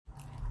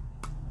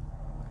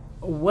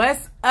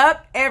What's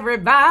up,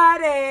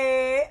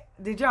 everybody?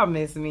 Did y'all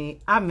miss me?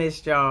 I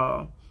missed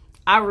y'all.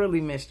 I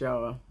really missed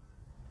y'all.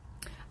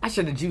 I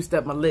should have juiced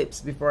up my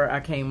lips before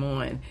I came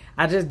on.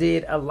 I just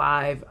did a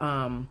live.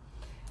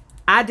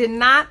 I did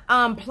not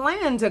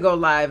plan to go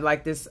live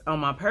like this on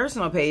my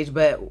personal page,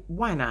 but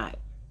why not?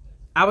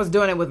 I was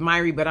doing it with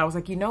Myri, but I was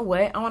like, you know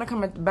what? I want to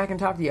come back and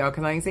talk to y'all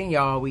because I ain't seen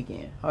y'all all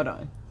weekend. Hold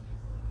on.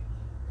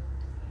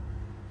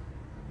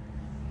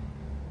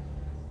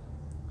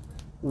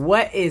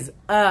 What is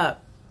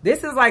up?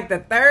 This is like the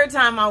third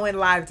time I went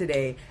live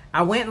today.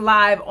 I went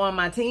live on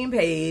my team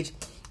page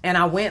and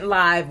I went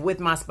live with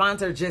my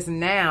sponsor just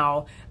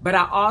now, but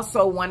I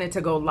also wanted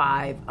to go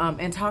live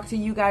and talk to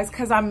you guys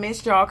because I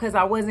missed y'all because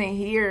I wasn't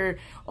here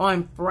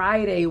on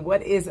Friday.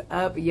 What is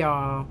up,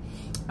 y'all?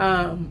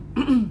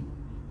 I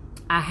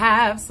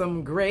have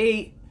some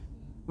great,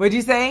 what'd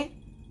you say?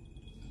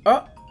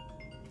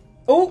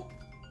 Oh,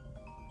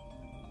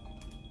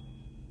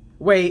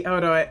 wait,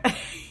 hold on.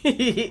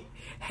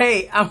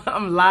 Hey,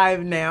 I'm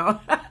live now.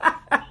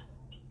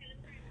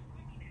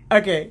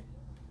 Okay,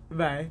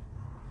 bye.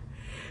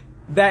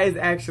 That is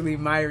actually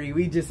Myri.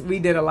 We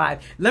did a live.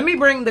 Let me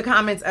bring the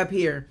comments up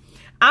here.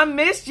 I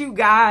missed you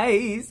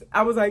guys.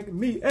 I was like,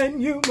 me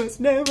and you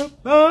must never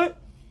part.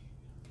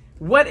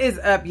 What is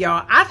up,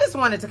 y'all? I just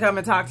wanted to come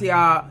and talk to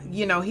y'all,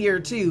 you know,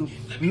 here too.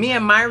 Me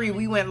and Myri,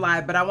 we went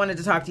live, but I wanted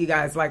to talk to you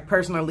guys like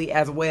personally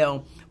as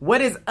well. What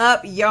is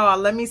up, y'all?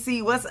 Let me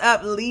see. What's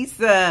up,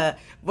 Lisa?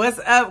 What's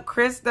up,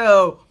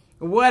 Crystal?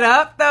 What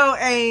up, though,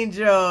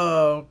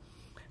 Angel?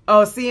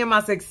 Oh, seeing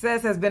my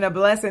success has been a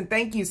blessing.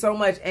 Thank you so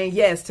much. And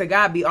yes, to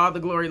God be all the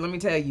glory. Let me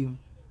tell you.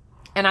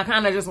 And I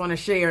kind of just want to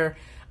share,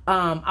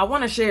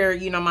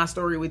 you know, my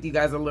story with you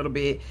guys a little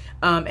bit.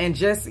 And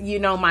just, you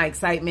know, my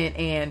excitement.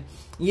 And,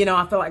 you know,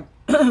 I feel like,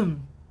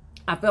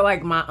 I feel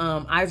like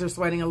my eyes are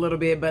sweating a little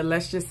bit, but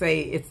let's just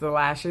say it's the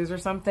lashes or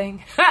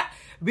something.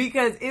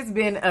 Because it's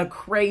been a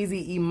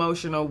crazy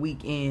emotional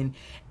weekend.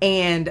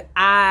 And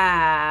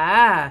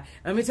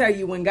let me tell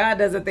you, when God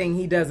does a thing,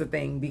 he does a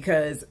thing.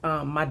 Because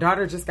my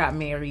daughter just got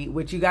married,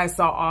 which you guys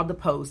saw all the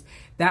posts.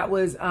 That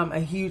was a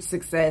huge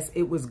success.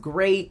 It was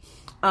great.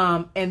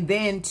 And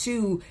then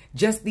too,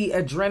 just the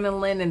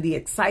adrenaline and the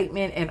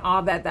excitement and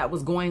all that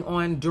was going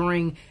on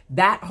during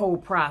that whole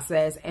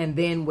process. And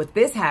then with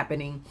this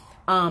happening,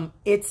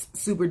 it's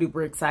super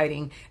duper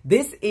exciting.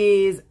 This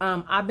is,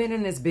 I've been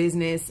in this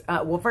business.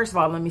 Well, first of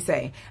all, let me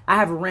say, I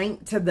have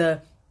ranked to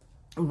the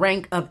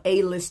rank of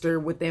A-lister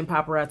within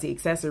Paparazzi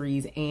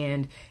Accessories.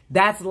 And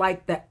that's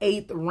like the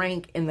 8th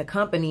rank in the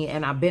company.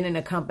 And I've been in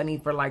the company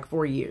for like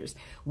 4 years.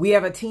 We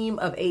have a team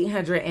of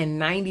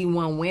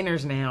 891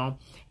 winners now.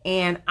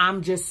 And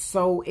I'm just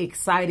so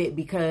excited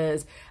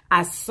because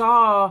I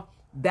saw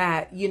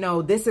that, you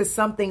know, this is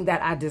something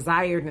that I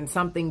desired and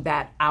something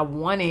that I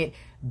wanted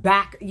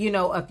back, you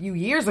know, a few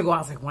years ago. I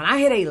was like, when I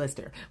hit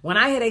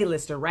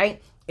A-lister,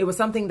 right? It was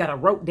something that I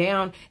wrote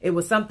down. It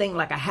was something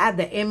like I had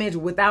the image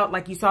without,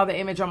 like you saw the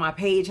image on my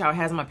page, how it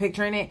has my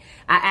picture in it.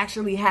 I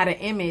actually had an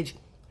image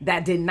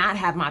that did not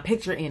have my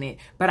picture in it,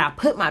 but I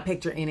put my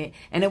picture in it.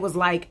 And it was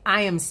like,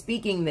 I am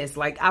speaking this.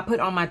 Like I put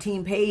on my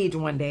team page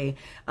one day,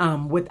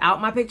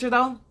 without my picture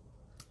though.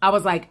 I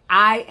was like,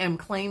 I am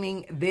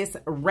claiming this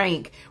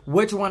rank.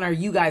 Which one are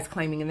you guys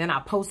claiming? And then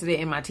I posted it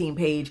in my team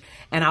page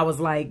and I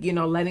was like, you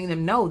know, letting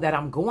them know that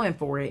I'm going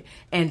for it.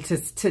 And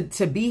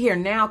to be here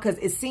now, because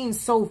it seems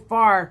so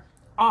far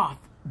off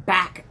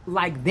back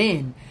like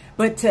then,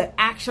 but to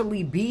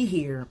actually be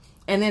here.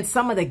 And then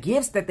some of the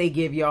gifts that they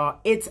give y'all,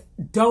 it's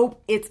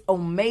dope. It's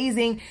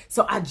amazing.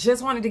 So I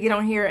just wanted to get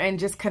on here and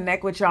just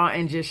connect with y'all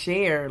and just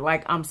share.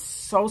 Like, I'm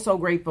so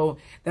grateful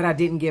that I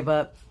didn't give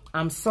up.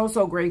 I'm so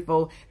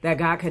grateful that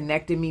God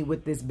connected me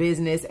with this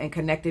business and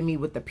connected me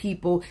with the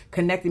people,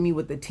 connected me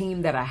with the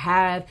team that I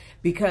have,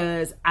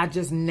 because I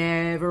just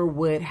never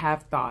would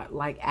have thought,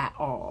 like, at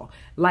all,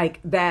 like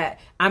that.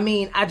 I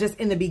mean, I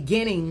just, in the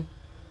beginning,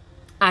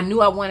 I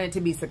knew I wanted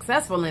to be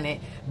successful in it,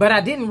 but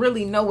I didn't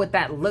really know what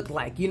that looked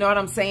like. You know what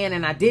I'm saying?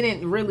 And I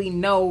didn't really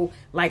know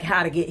like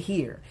how to get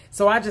here.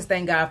 So I just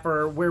thank God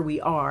for where we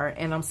are.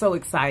 And I'm so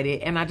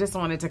excited. And I just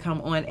wanted to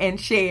come on and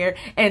share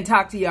and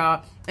talk to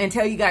y'all and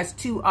tell you guys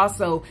too.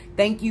 Also,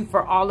 thank you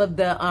for all of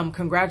the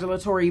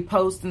congratulatory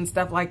posts and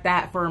stuff like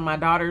that for my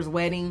daughter's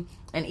wedding.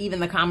 And even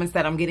the comments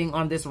that I'm getting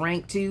on this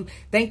rank too.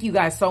 Thank you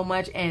guys so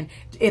much. And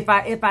if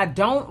I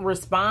don't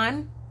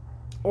respond,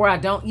 or I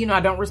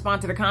don't respond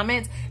to the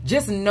comments,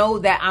 just know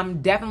that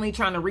I'm definitely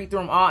trying to read through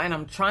them all and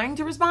I'm trying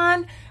to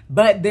respond,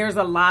 but there's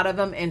a lot of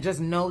them, and just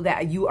know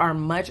that you are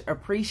much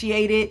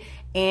appreciated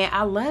and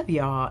I love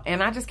y'all.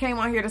 And I just came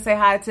on here to say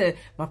hi to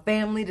my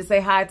family, to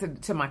say hi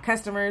to my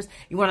customers.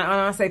 When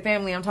I say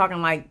family, I'm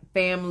talking like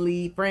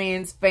family,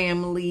 friends,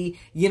 family,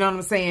 you know what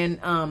I'm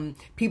saying?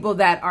 People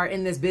that are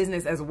in this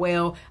business as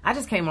well. I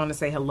just came on to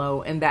say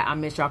hello and that I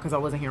missed y'all because I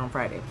wasn't here on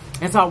Friday.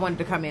 And so I wanted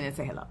to come in and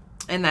say hello.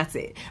 And that's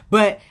it.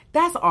 But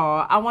that's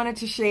all. I wanted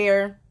to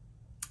share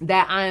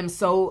that I am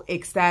so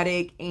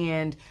ecstatic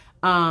and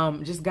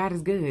just God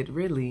is good,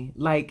 really.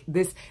 Like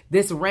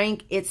this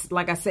rank, it's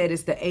like I said,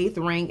 it's the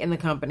 8th rank in the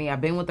company.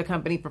 I've been with the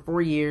company for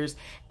 4 years.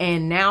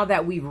 And now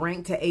that we've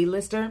ranked to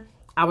A-lister,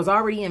 I was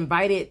already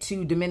invited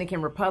to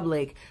Dominican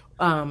Republic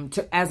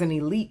as an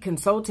elite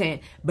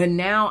consultant, but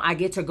now I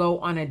get to go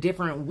on a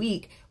different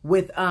week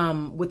with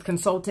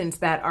consultants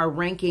that are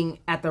ranking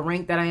at the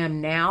rank that I am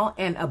now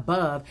and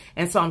above.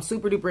 And so I'm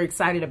super duper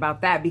excited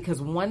about that,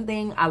 because one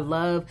thing I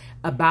love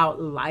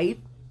about life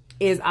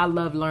is I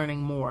love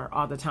learning more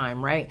all the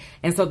time, right?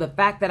 And so the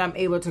fact that I'm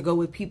able to go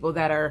with people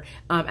that are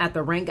at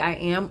the rank I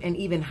am and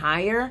even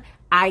higher,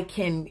 I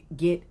can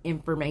get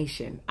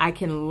information. I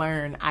can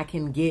learn. I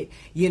can get,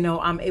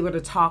 I'm able to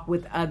talk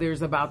with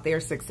others about their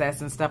success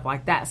and stuff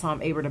like that. So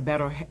I'm able to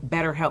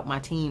better help my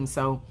team.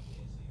 So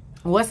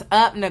what's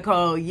up,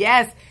 Nicole?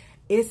 Yes,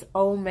 it's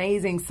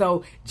amazing.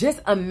 So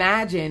just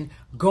imagine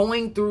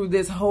going through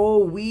this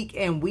whole week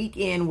and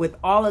weekend with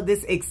all of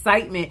this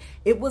excitement.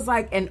 It was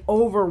like an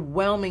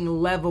overwhelming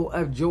level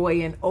of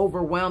joy, an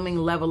overwhelming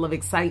level of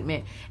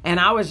excitement. And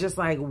I was just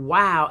like,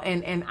 wow.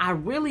 And I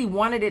really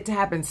wanted it to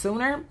happen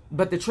sooner.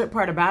 But the trip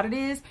part about it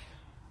is,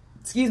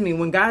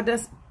 when God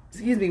does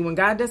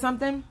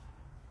something,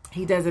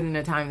 He does it in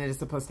a time that it's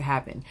supposed to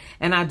happen.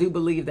 And I do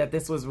believe that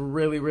this was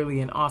really, really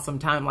an awesome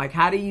time. Like,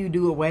 how do you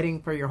do a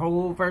wedding for your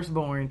whole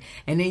firstborn,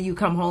 and then you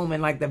come home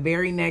and like the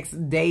very next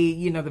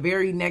day, the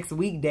very next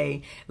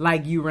weekday,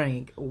 like you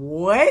rank?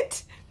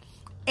 What?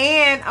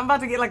 And I'm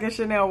about to get like a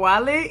Chanel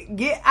wallet.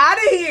 Get out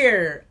of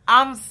here.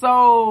 I'm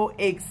so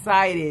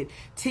excited.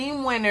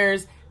 Team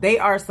winners, they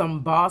are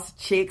some boss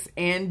chicks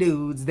and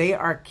dudes. They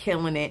are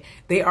killing it.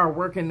 They are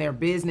working their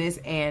business.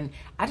 And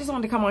I just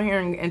wanted to come on here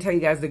and tell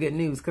you guys the good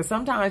news. Because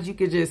sometimes you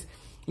could just,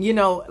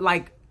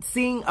 like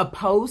seeing a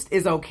post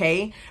is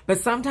okay.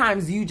 But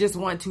sometimes you just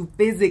want to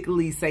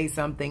physically say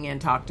something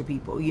and talk to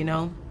people,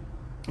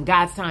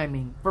 God's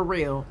timing, for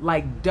real,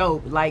 like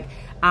dope. Like,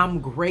 I'm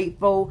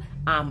grateful,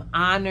 I'm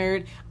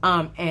honored,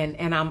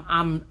 and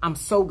I'm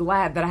so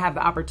glad that I have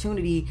the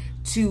opportunity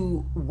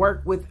to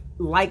work with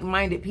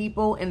like-minded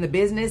people in the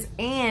business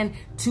and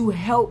to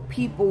help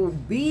people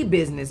be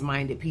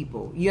business-minded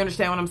people. You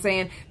understand what I'm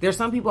saying? There's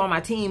some people on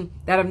my team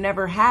that have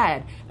never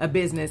had a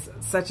business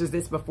such as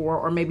this before,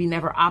 or maybe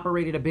never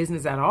operated a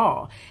business at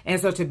all.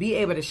 And so to be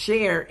able to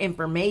share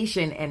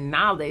information and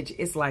knowledge,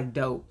 it's like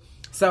dope.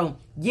 So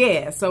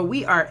yeah, so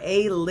we are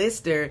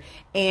A-lister,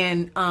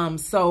 and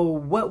so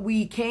what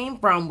we came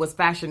from was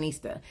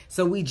fashionista.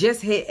 So we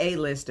just hit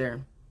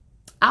A-lister.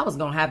 I was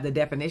gonna have the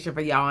definition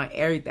for y'all on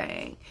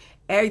everything,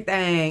 but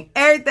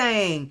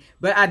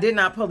I did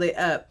not pull it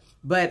up.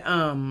 But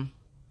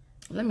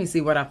let me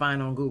see what I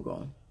find on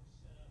Google.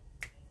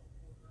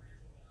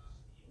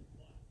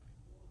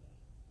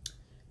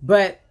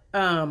 But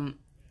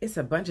it's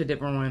a bunch of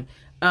different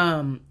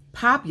ones.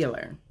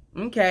 Popular,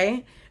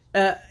 okay.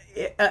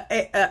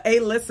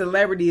 A-list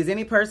celebrity is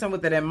any person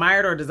with an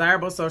admired or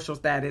desirable social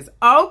status.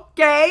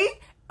 Okay,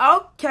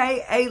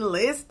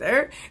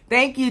 A-lister.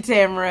 Thank you,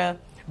 Tamara.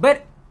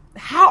 But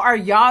how are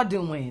y'all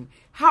doing?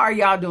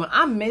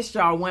 I miss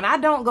y'all. When I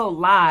don't go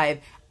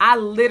live, I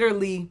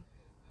literally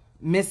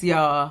miss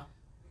y'all.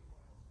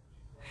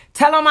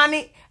 Tell them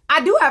I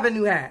do have a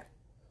new hat.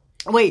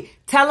 Wait,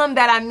 tell them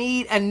that I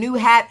need a new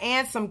hat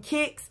and some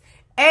kicks.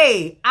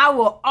 Hey, I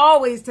will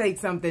always take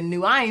something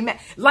new. I ain't mad.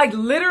 Like,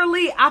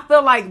 literally, I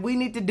feel like we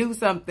need to do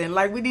something.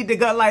 Like, we need to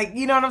go, like,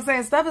 you know what I'm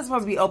saying? Stuff is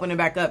supposed to be opening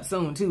back up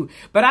soon, too.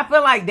 But I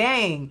feel like,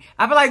 dang,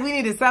 I feel like we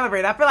need to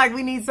celebrate. I feel like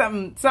we need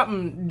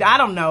something, I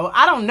don't know.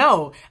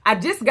 I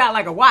just got,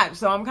 like, a watch,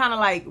 so I'm kind of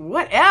like,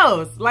 what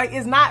else? Like,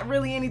 it's not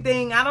really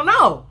anything, I don't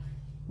know.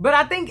 But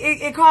I think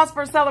it calls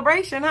for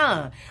celebration,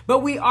 huh? But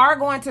we are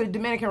going to the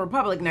Dominican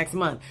Republic next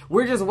month.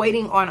 We're just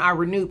waiting on our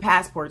renewed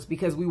passports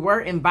because we were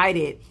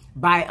invited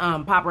by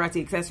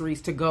Paparazzi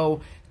Accessories to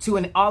go to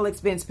an all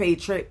expense paid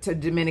trip to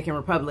Dominican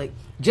Republic.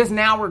 Just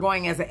now we're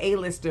going as an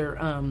A-lister,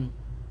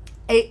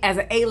 as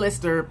an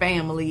A-lister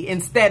family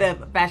instead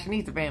of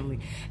fashionista family.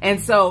 And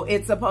so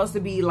it's supposed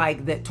to be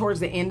like towards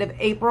the end of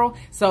April.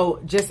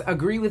 So just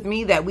agree with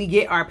me that we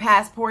get our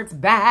passports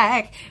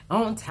back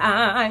on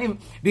time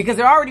because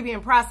they're already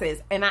being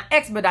processed and I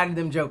expedited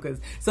them jokers.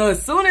 So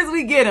as soon as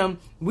we get them,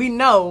 we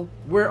know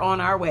we're on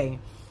our way.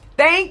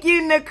 Thank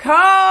you,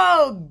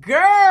 Nicole,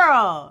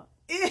 girl.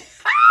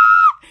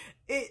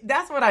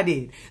 That's what I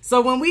did.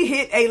 So when we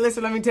hit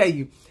A-lister, let me tell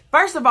you,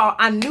 first of all,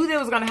 I knew that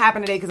was going to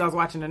happen today because I was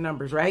watching the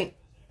numbers, right?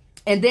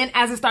 And then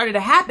as it started to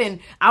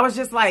happen, I was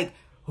just like,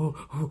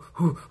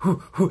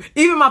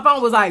 even my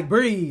phone was like,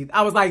 breathe.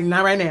 I was like,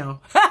 not right now.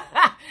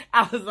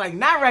 I was like,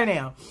 not right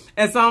now.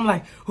 And so I'm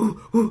like,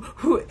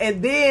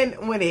 and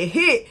then when it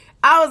hit,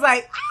 I was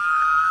like,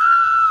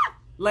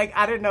 like,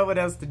 I didn't know what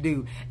else to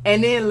do.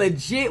 And then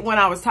legit, when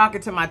I was talking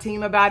to my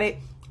team about it,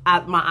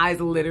 my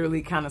eyes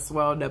literally kind of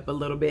swelled up a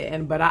little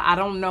bit. But I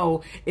don't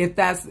know if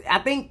that's, I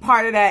think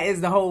part of that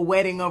is the whole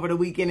wedding over the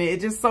weekend.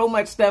 It's just so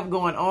much stuff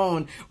going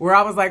on where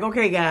I was like,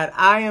 okay, God,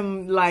 I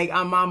am like,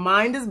 my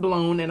mind is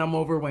blown and I'm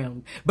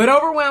overwhelmed, but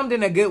overwhelmed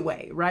in a good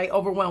way, right?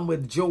 Overwhelmed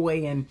with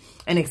joy and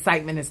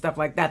excitement and stuff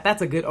like that.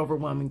 That's a good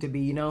overwhelming to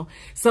be, you know?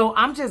 So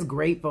I'm just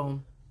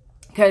grateful.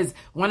 Because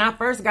when I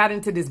first got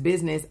into this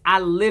business, I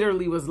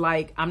literally was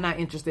like, I'm not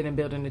interested in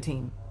building a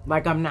team.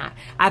 Like, I'm not.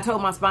 I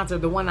told my sponsor,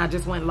 the one I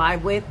just went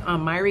live with,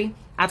 Myri,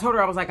 I told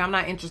her, I was like, I'm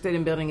not interested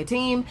in building a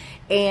team.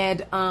 And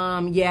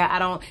yeah, I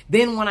don't.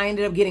 Then when I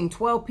ended up getting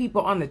 12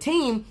 people on the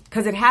team,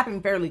 because it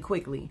happened fairly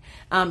quickly.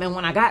 And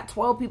when I got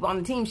 12 people on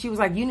the team, she was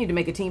like, you need to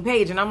make a team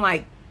page. And I'm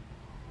like,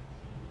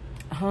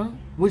 huh?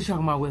 What you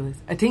talking about, Willis?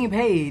 A team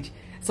page?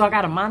 So I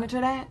got to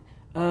monitor that?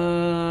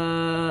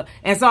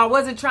 And so I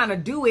wasn't trying to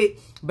do it,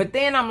 but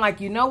then I'm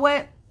like, you know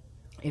what?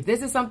 If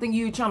this is something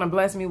you trying to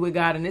bless me with,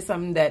 God, and it's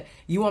something that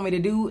you want me to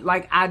do,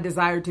 like, I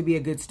desire to be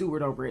a good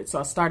steward over it. So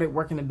I started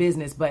working the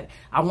business, but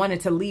I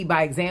wanted to lead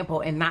by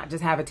example and not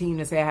just have a team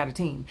to say I had a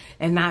team,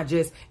 and not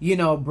just, you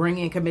know, bring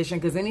in commission.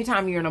 Because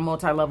anytime you're in a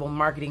multi-level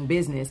marketing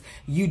business,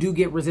 you do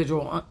get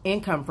residual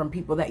income from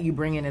people that you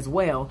bring in as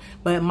well.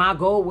 But my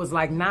goal was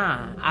like,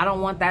 nah, I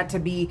don't want that to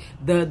be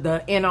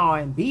the end all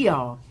and be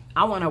all.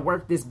 I want to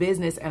work this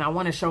business, and I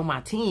want to show my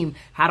team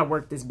how to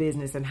work this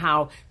business and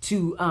how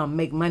to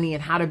make money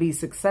and how to be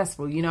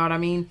successful. You know what I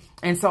mean?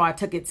 And so I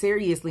took it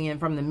seriously.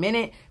 And from the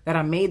minute that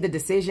I made the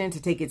decision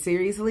to take it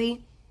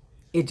seriously,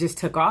 it just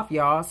took off,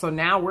 y'all. So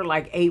now we're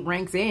like 8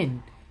 ranks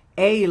in.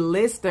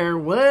 A-lister,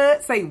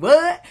 what? Say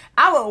what?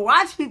 I would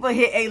watch people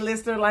hit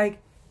A-lister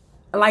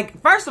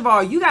like, first of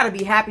all, you got to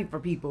be happy for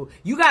people.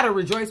 You got to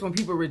rejoice when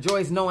people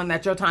rejoice, knowing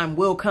that your time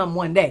will come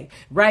one day,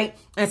 right?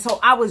 And so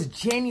I was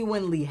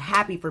genuinely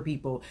happy for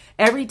people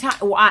every time.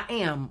 Well, I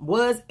am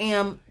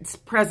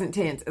present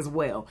tense as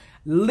well.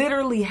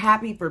 Literally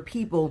happy for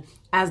people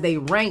as they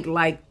rank.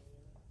 Like,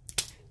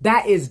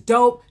 that is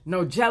dope.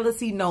 No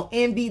jealousy, no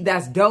envy.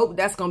 That's dope.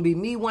 That's going to be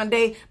me one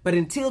day. But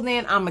until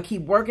then, I'm going to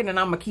keep working and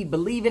I'm going to keep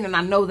believing, and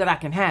I know that I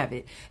can have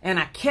it. And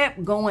I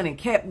kept going and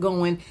kept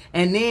going.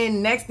 And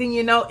then next thing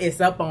you know, it's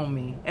up on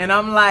me. And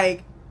I'm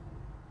like,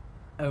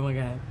 oh my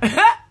God.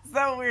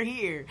 So we're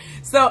here.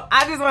 So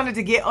I just wanted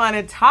to get on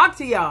and talk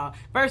to y'all.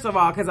 First of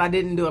all, because I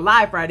didn't do a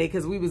live Friday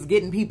because we was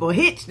getting people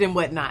hitched and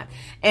whatnot.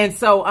 And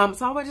so I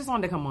just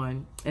wanted to come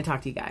on and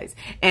talk to you guys.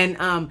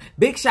 And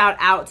big shout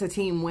out to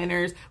Team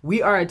Winners.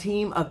 We are a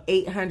team of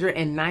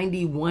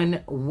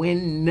 891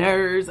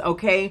 winners,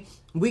 okay?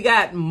 We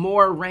got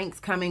more ranks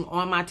coming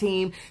on my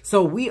team.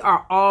 So we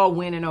are all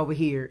winning over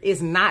here.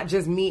 It's not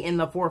just me in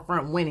the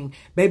forefront winning.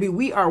 Baby,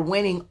 we are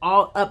winning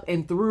all up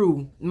and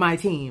through my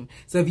team.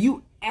 So if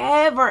you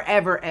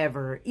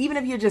ever, even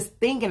if you're just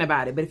thinking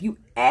about it, but if you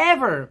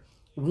ever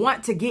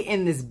want to get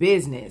in this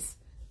business,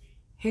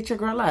 hit your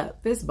girl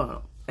up, fist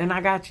bump, and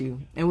I got you.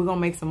 And we're going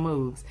to make some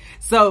moves.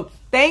 So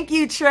thank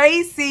you,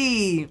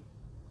 Tracy.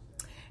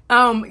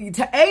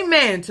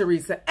 Amen,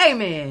 Teresa.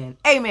 Amen.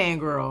 Amen,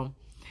 girl.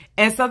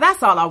 And so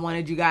that's all I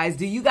wanted, you guys.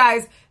 Do you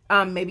guys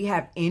maybe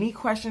have any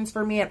questions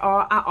for me at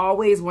all? I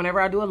always,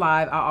 whenever I do a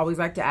live, I always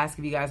like to ask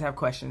if you guys have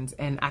questions,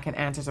 and I can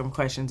answer some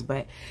questions.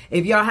 But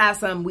if y'all have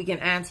some, we can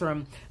answer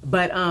them.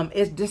 But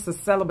it's just a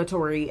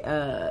celebratory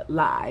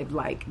live.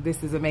 Like,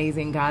 this is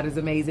amazing. God is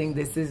amazing.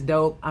 This is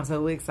dope. I'm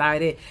so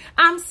excited.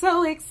 I'm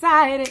so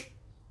excited.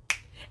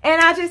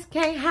 And I just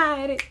can't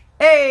hide it.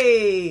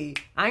 Hey,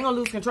 I ain't gonna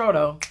lose control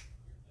though.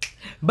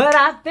 But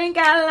I think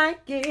I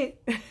like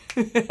it.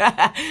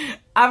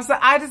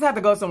 I just have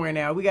to go somewhere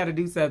now. We got to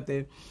do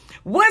something.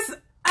 What's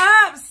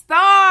up,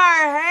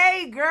 Star?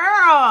 Hey,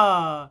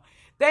 girl.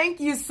 Thank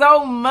you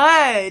so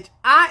much.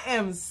 I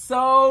am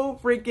so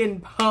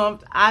freaking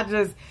pumped. I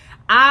just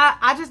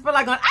feel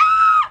like going,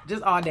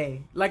 just all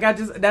day. Like,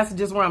 that's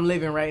just where I'm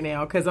living right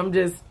now. Cause I'm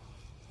just,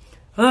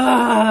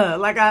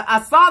 like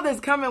I saw this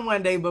coming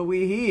one day, but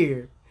we're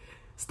here.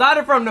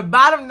 Started from the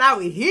bottom. Now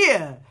we're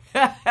here.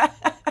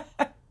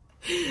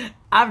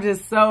 I'm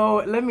just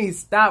so, let me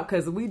stop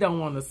because we don't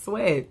want to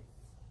sweat.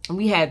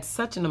 We had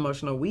such an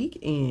emotional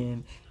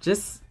weekend.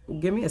 Just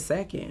give me a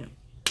second.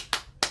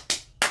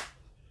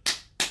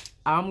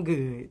 I'm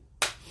good.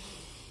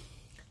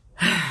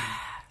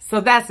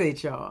 So that's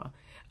it, y'all.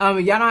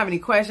 Y'all don't have any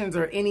questions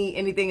or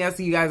anything else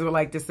you guys would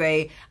like to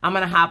say, I'm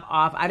going to hop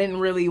off. I didn't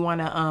really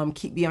want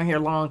to be on here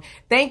long.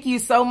 Thank you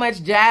so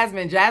much,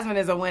 Jasmine. Jasmine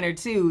is a winner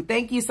too.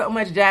 Thank you so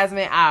much,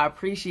 Jasmine. I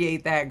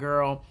appreciate that,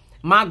 girl.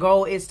 My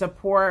goal is to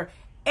pour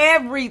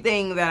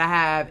everything that I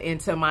have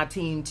into my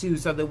team too,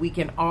 so that we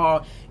can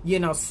all, you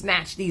know,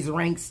 snatch these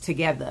ranks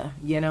together,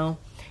 you know.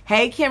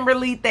 Hey,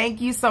 Kimberly,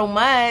 thank you so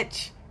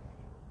much.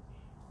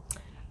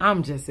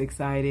 I'm just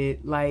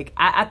excited. Like,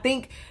 I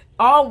think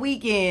all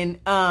weekend,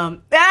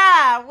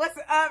 what's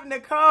up,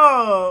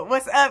 Nicole?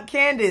 What's up,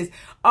 Candace?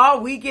 All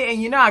weekend,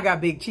 and you know I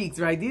got big cheeks,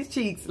 right? These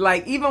cheeks,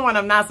 like, even when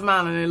I'm not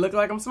smiling, they look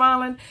like I'm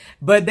smiling,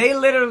 but they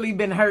literally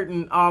been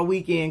hurting all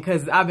weekend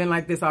because I've been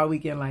like this all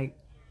weekend, like.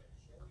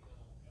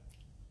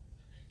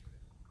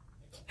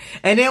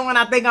 And then when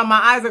I think my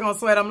eyes are going to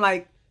sweat, I'm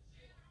like,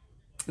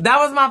 That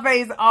was my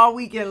face all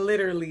weekend,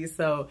 literally.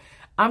 So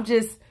I'm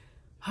just,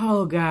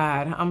 oh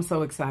God, I'm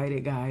so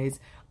excited, guys.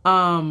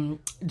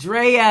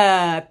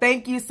 Drea,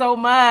 thank you so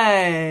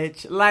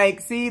much.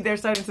 Like, see, they're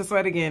starting to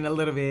sweat again a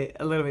little bit,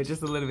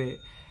 just a little bit.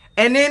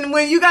 And then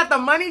when you got the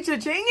money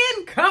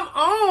cha-chinging, come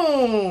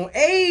on.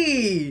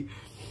 Hey.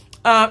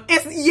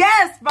 It's,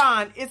 yes,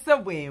 Vaughn, it's a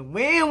win,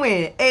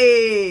 win.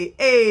 Hey,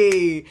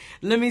 hey.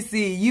 Let me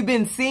see. You've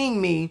been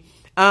seeing me.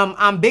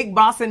 I'm big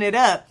bossing it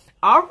up.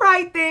 All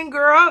right then,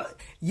 girl.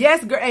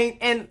 Yes, girl.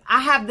 And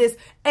I have this,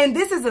 and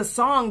this is a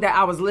song that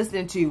I was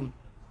listening to,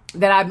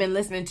 that I've been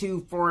listening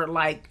to for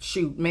like,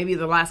 shoot, maybe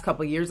the last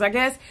couple of years, I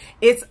guess.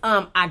 It's,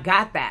 I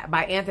Got That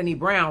by Anthony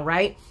Brown,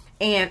 right?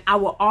 And I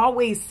will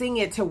always sing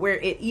it to where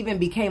it even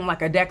became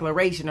like a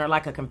declaration or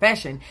like a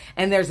confession.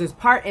 And there's this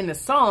part in the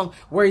song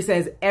where he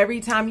says,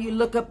 every time you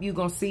look up, you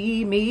gonna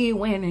see me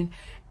winning.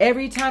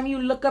 Every time you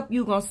look up,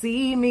 you gonna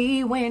see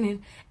me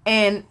winning.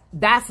 And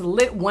that's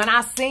lit. When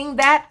I sing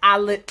that, I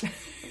lit.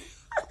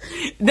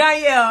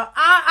 Danielle,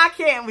 I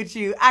can't with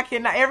you. I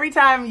cannot. Every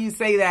time you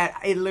say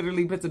that, it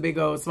literally puts a big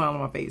old smile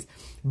on my face.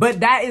 But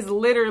that is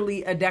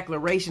literally a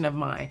declaration of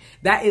mine.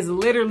 That is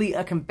literally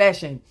a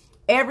confession.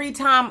 Every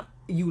time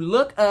you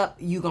look up,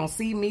 you gonna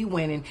see me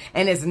winning.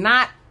 And it's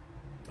not,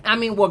 I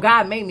mean, well,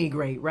 God made me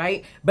great,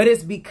 right? But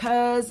it's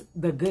because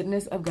the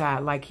goodness of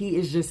God. Like, he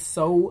is just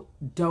so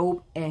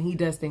dope and he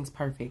does things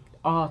perfect.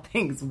 All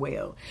things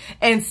well.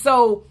 And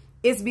so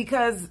it's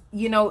because,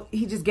 you know,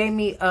 he just gave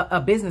me a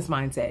business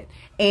mindset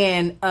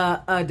and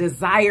a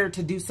desire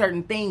to do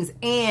certain things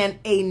and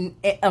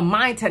a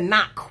mind to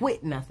not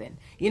quit nothing,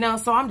 you know?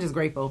 So I'm just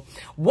grateful.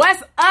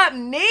 What's up,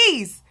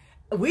 niece?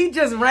 We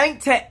just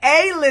ranked to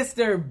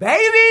A-lister,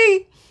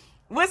 baby.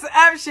 What's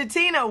up,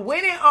 Shatina?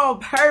 Winning on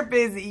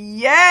purpose.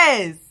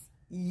 Yes.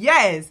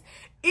 Yes.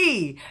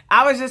 E,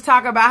 I was just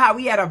talking about how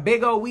we had a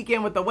big old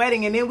weekend with the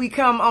wedding and then we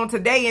come on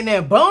today and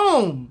then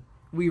boom,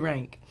 we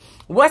rank.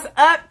 What's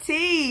up,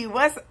 T?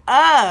 What's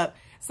up?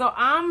 So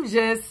I'm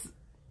just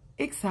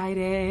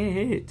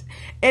excited.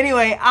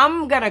 Anyway,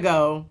 I'm going to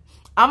go.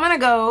 I'm going to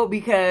go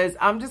because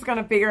I'm just going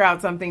to figure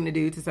out something to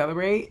do to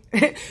celebrate.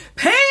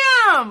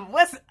 Pam,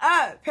 what's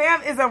up?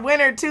 Pam is a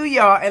winner too,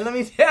 y'all. And let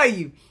me tell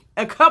you,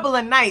 a couple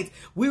of nights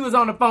we was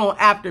on the phone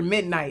after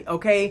midnight,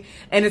 okay?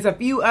 And it's a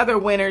few other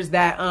winners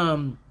that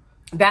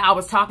I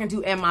was talking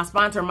to, and my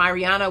sponsor,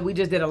 Mariana, we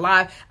just did a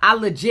live. I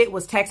legit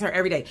was texting her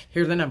every day.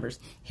 Here are the numbers.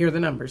 Here are the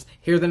numbers.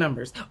 Here are the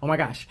numbers. Oh my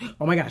gosh.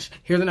 Oh my gosh.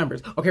 Here are the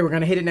numbers. Okay, we're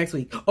going to hit it next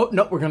week. Oh,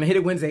 no, we're going to hit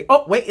it Wednesday.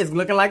 Oh, wait, it's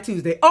looking like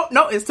Tuesday. Oh,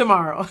 no, it's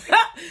tomorrow.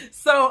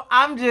 So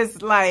I'm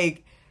just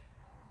like,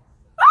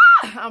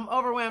 I'm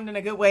overwhelmed in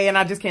a good way, and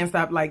I just can't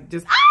stop, like,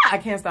 I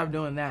can't stop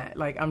doing that.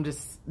 Like, I'm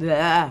just,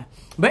 But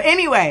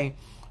anyway,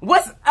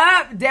 what's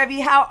up, Debbie?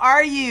 How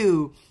are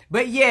you?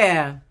 But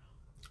yeah.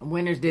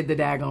 Winners did the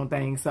daggone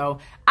thing. So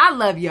I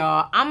love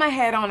y'all. I'm gonna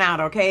head on out,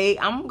 okay?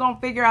 I'm gonna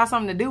figure out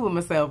something to do with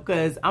myself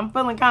because I'm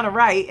feeling kind of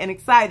right and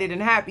excited and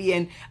happy,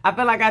 and I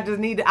feel like I just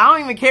need to, I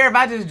don't even care if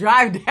I just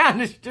drive down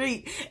the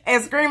street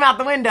and scream out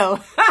the window.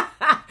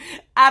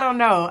 I don't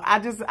know.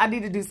 I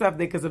need to do something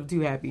because I'm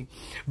too happy.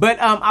 But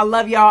I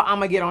love y'all. I'm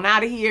gonna get on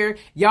out of here.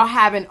 Y'all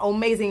have an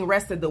amazing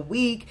rest of the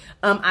week.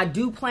 I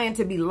do plan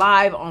to be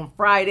live on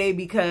Friday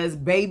because,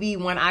 baby,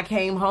 when I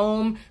came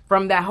home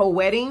from that whole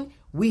wedding,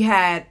 we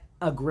had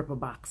a grip of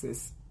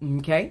boxes.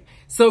 Okay.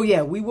 So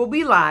yeah, we will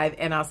be live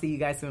and I'll see you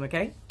guys soon.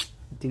 Okay.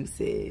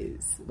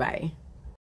 Deuces. Bye.